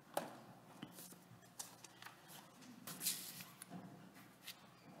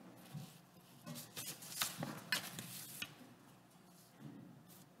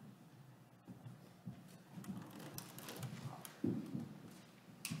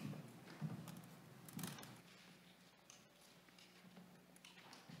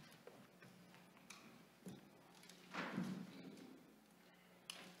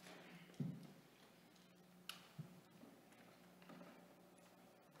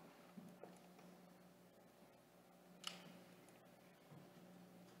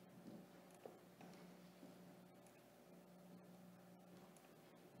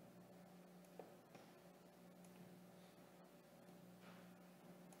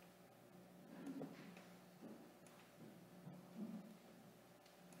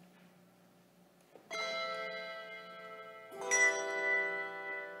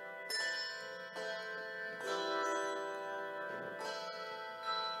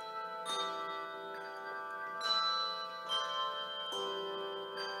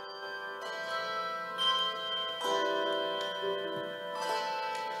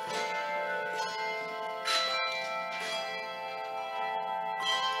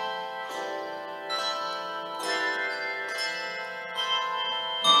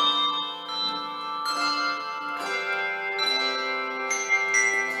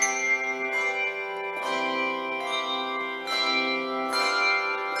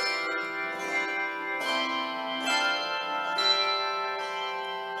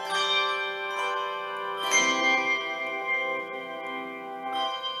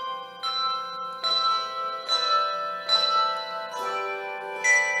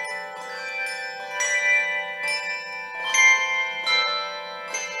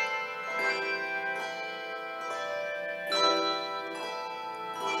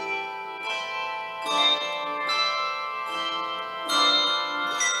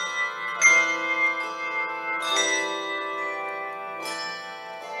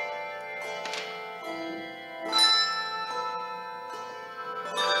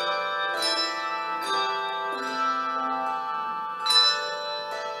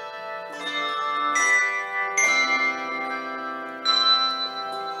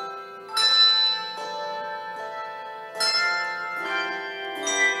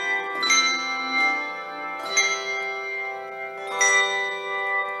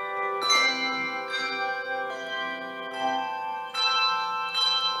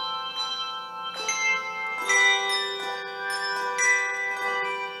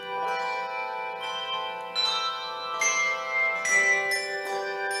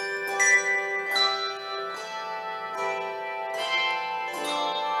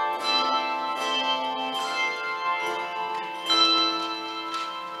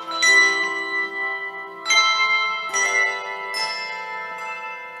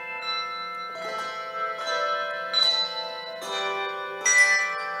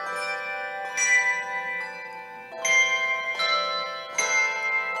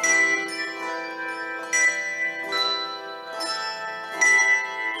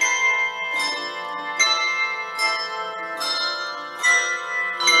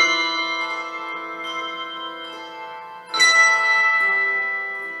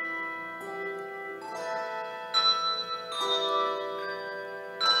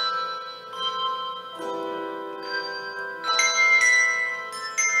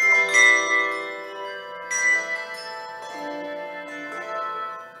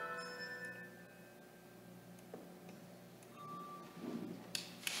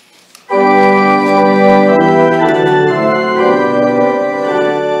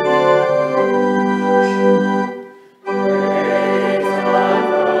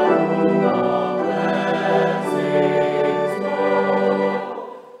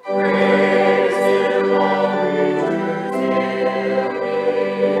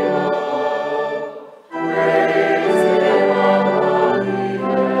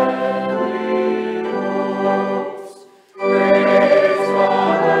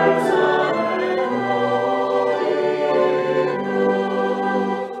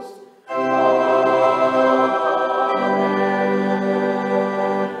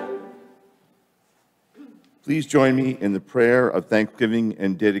 join me in the prayer of thanksgiving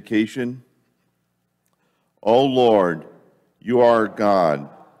and dedication. O Lord, you are God.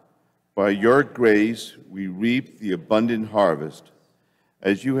 By your grace, we reap the abundant harvest.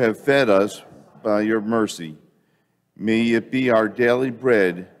 As you have fed us by your mercy, may it be our daily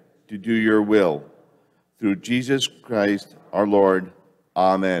bread to do your will. Through Jesus Christ our Lord.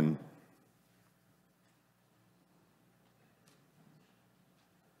 Amen.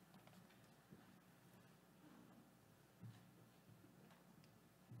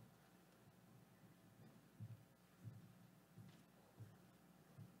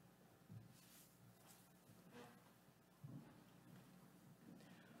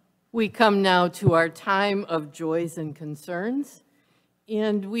 We come now to our time of joys and concerns,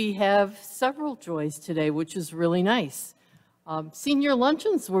 and we have several joys today, which is really nice. Senior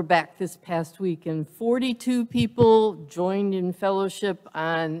luncheons were back this past week, and 42 people joined in fellowship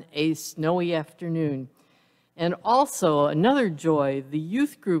on a snowy afternoon. And also, another joy, the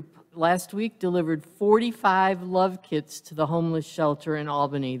youth group last week delivered 45 love kits to the homeless shelter in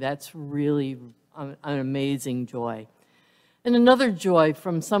Albany. That's really an amazing joy. And another joy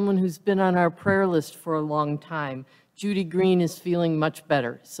from someone who's been on our prayer list for a long time. Judy Green is feeling much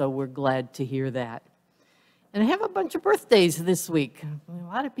better, so we're glad to hear that. And I have a bunch of birthdays this week. A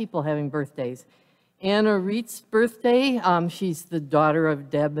lot of people having birthdays. Anna Reit's birthday, she's the daughter of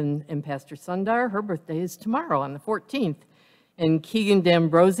Deb and Pastor Sundar. Her birthday is tomorrow on the 14th. And Keegan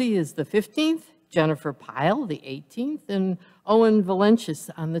D'Ambrosi is the 15th, Jennifer Pyle the 18th, and Owen Valentius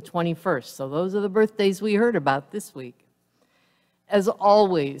on the 21st. So those are the birthdays we heard about this week. As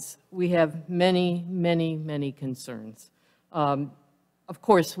always, we have many, many, many concerns. Of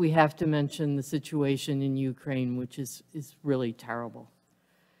course, we have to mention the situation in Ukraine, which is really terrible.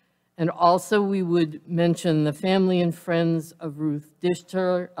 And also, we would mention the family and friends of Ruth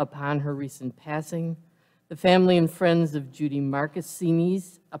Dichter upon her recent passing, the family and friends of Judy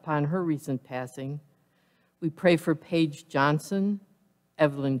Marcassini's upon her recent passing. We pray for Paige Johnson,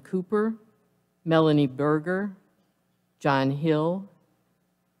 Evelyn Cooper, Melanie Berger, John Hill,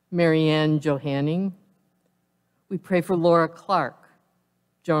 Marianne Johanning. We pray for Laura Clark,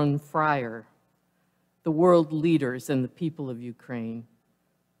 Joan Fryer, the world leaders and the people of Ukraine,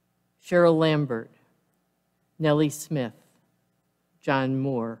 Cheryl Lambert, Nellie Smith, John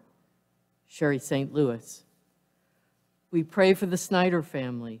Moore, Sherry St. Louis. We pray for the Snyder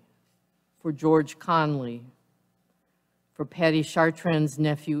family, for George Conley, for Patty Chartrand's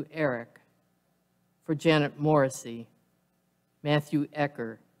nephew Eric, for Janet Morrissey, Matthew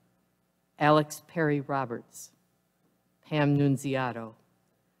Ecker, Alex Perry Roberts, Pam Nunziato.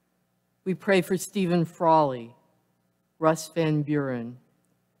 We pray for Stephen Frawley, Russ Van Buren,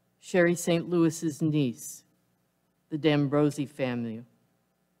 Sherry St. Louis's niece, the D'Ambrosi family,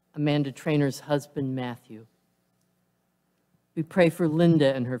 Amanda Trainor's husband, Matthew. We pray for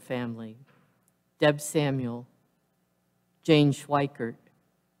Linda and her family, Deb Samuel, Jane Schweikert,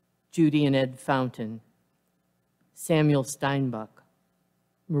 Judy and Ed Fountain, Samuel Steinbuck,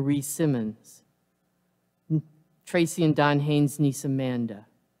 Marie Simmons, Tracy and Don Haynes' niece Amanda,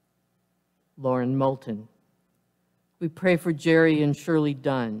 Lauren Moulton. We pray for Jerry and Shirley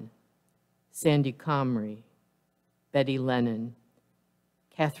Dunn, Sandy Comrie, Betty Lennon,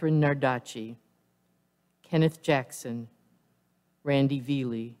 Catherine Nardacci, Kenneth Jackson, Randy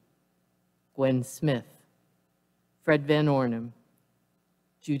Veely, Gwen Smith, Fred Van Ornum,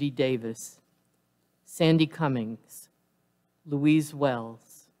 Judy Davis, Sandy Cummings, Louise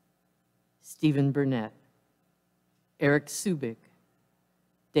Wells, Stephen Burnett, Eric Subic,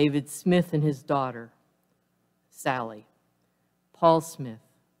 David Smith and his daughter, Sally, Paul Smith,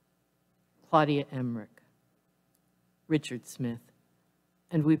 Claudia Emmerich, Richard Smith,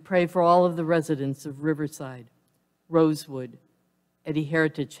 and we pray for all of the residents of Riverside, Rosewood, Eddie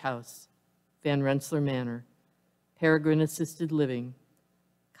Heritage House, Van Rensselaer Manor, Peregrine Assisted Living,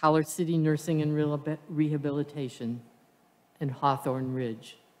 Collar City Nursing and Rehabilitation, and Hawthorne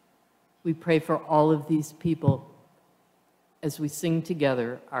Ridge. We pray for all of these people as we sing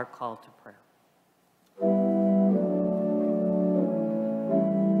together our call to prayer.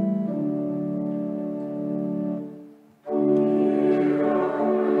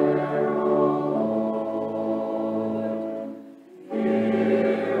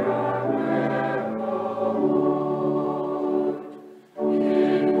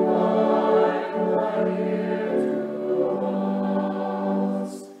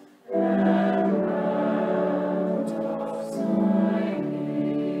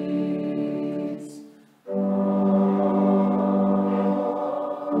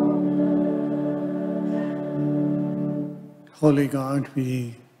 Holy God,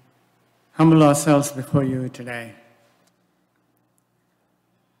 we humble ourselves before you today.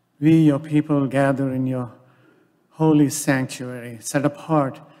 We, your people, gather in your holy sanctuary, set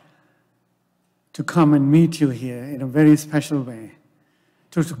apart to come and meet you here in a very special way,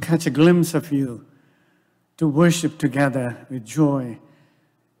 to catch a glimpse of you, to worship together with joy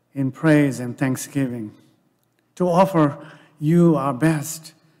in praise and thanksgiving, to offer you our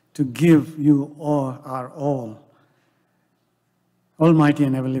best, to give you all our all. Almighty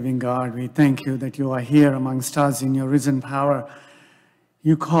and ever-living God, we thank you that you are here amongst us in your risen power.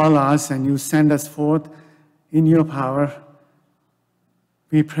 You call us and you send us forth in your power.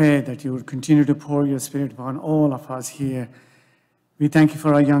 We pray that you would continue to pour your Spirit upon all of us here. We thank you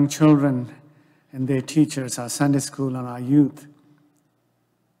for our young children and their teachers, our Sunday school and our youth.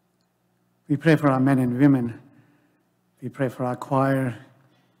 We pray for our men and women. We pray for our choir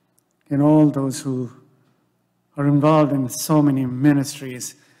and all those who are involved in so many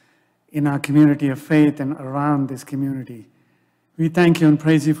ministries in our community of faith and around this community. We thank you and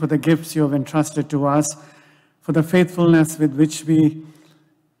praise you for the gifts you have entrusted to us, for the faithfulness with which we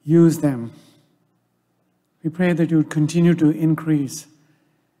use them. We pray that you would continue to increase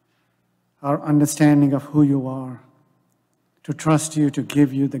our understanding of who you are, to trust you, to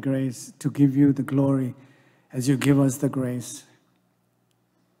give you the grace, to give you the glory as you give us the grace.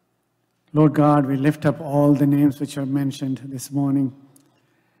 Lord God, we lift up all the names which are mentioned this morning.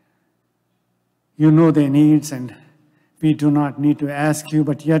 You know their needs, and we do not need to ask you,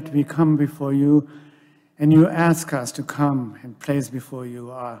 but yet we come before you, and you ask us to come and place before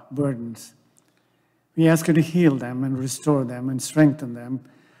you our burdens. We ask you to heal them and restore them and strengthen them,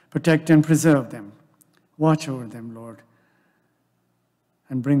 protect and preserve them. Watch over them, Lord,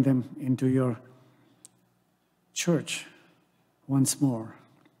 and bring them into your church once more.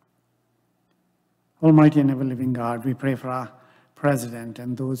 Almighty and ever-living God, we pray for our president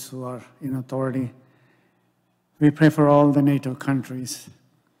and those who are in authority. We pray for all the NATO countries.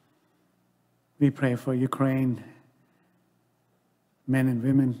 We pray for Ukraine, men and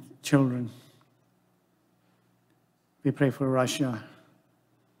women, children. We pray for Russia,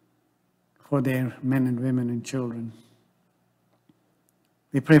 for their men and women and children.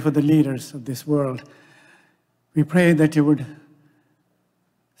 We pray for the leaders of this world. We pray that you would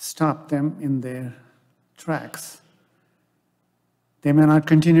stop them in their tracks. They may not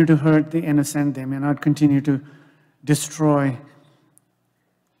continue to hurt the innocent. They may not continue to destroy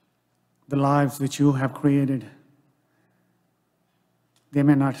the lives which you have created. They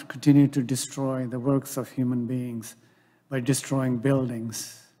may not continue to destroy the works of human beings by destroying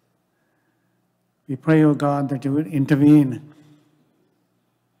buildings. We pray, O God, that you would intervene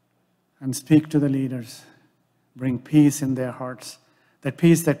and speak to the leaders, bring peace in their hearts, that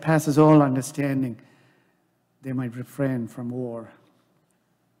peace that passes all understanding, they might refrain from war.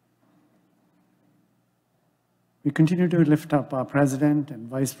 We continue to lift up our president and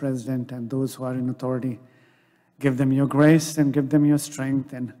vice president and those who are in authority. Give them your grace and give them your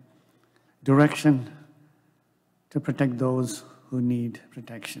strength and direction to protect those who need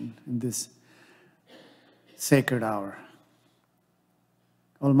protection in this sacred hour.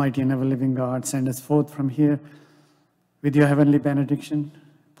 Almighty and ever-living God, send us forth from here with your heavenly benediction.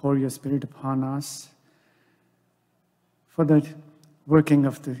 Pour your Spirit upon us for the working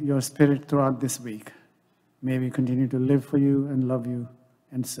of your Spirit throughout this week. May we continue to live for you and love you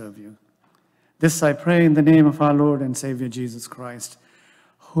and serve you. This I pray in the name of our Lord and Savior Jesus Christ,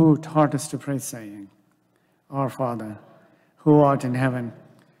 who taught us to pray, saying, Our Father, who art in heaven,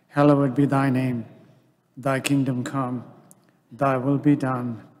 hallowed be thy name. Thy kingdom come, thy will be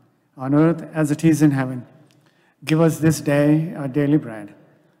done, on earth as it is in heaven. Give us this day our daily bread,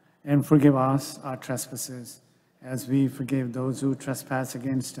 and forgive us our trespasses, as we forgive those who trespass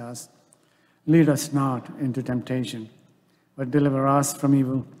against us. Lead us not into temptation, but deliver us from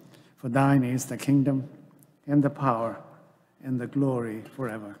evil. For thine is the kingdom, and the power, and the glory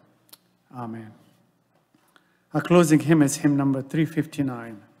forever. Amen. Our closing hymn is hymn number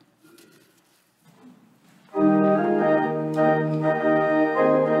 359. Savior,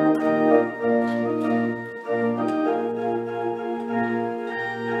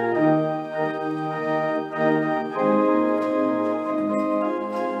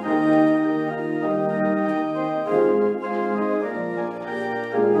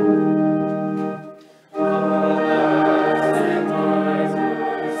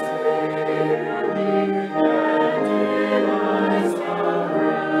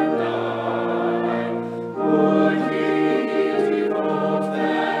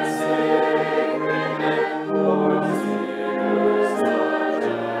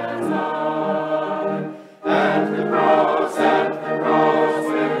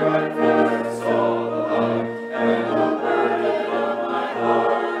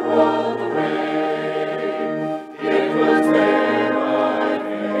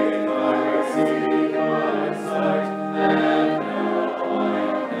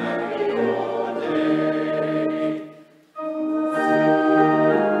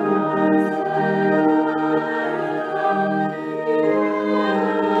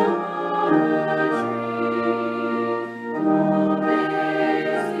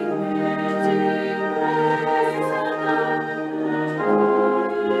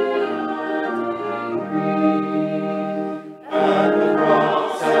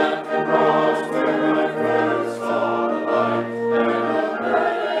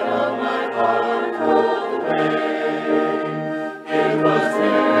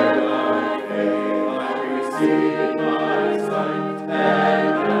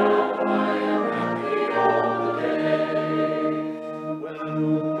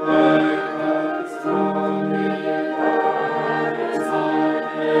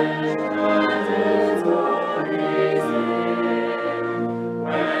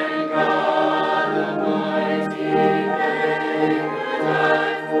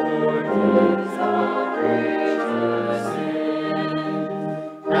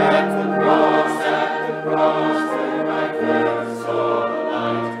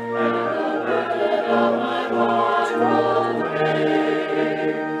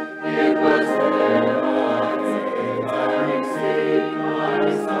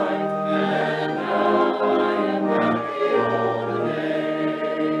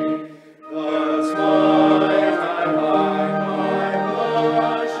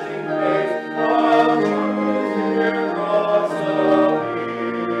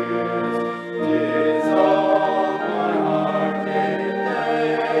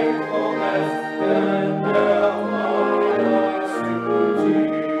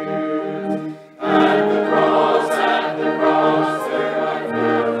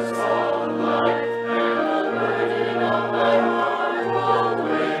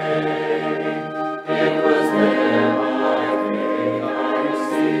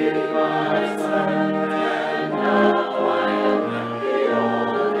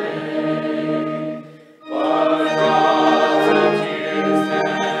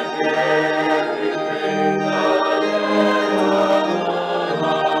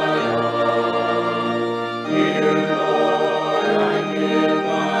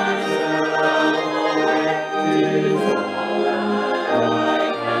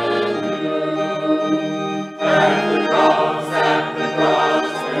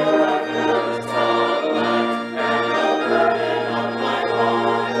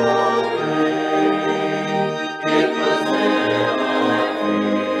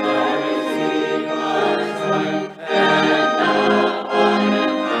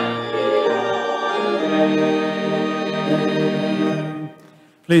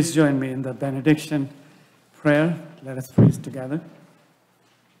 Please join me in the benediction prayer. Let us pray together.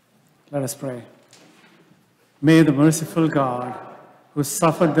 Let us pray. May the merciful God, who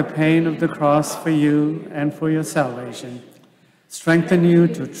suffered the pain of the cross for you and for your salvation, strengthen you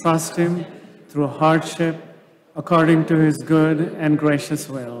to trust him through hardship according to his good and gracious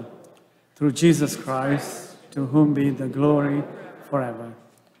will. Through Jesus Christ, to whom be the glory forever.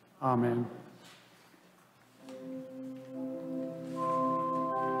 Amen.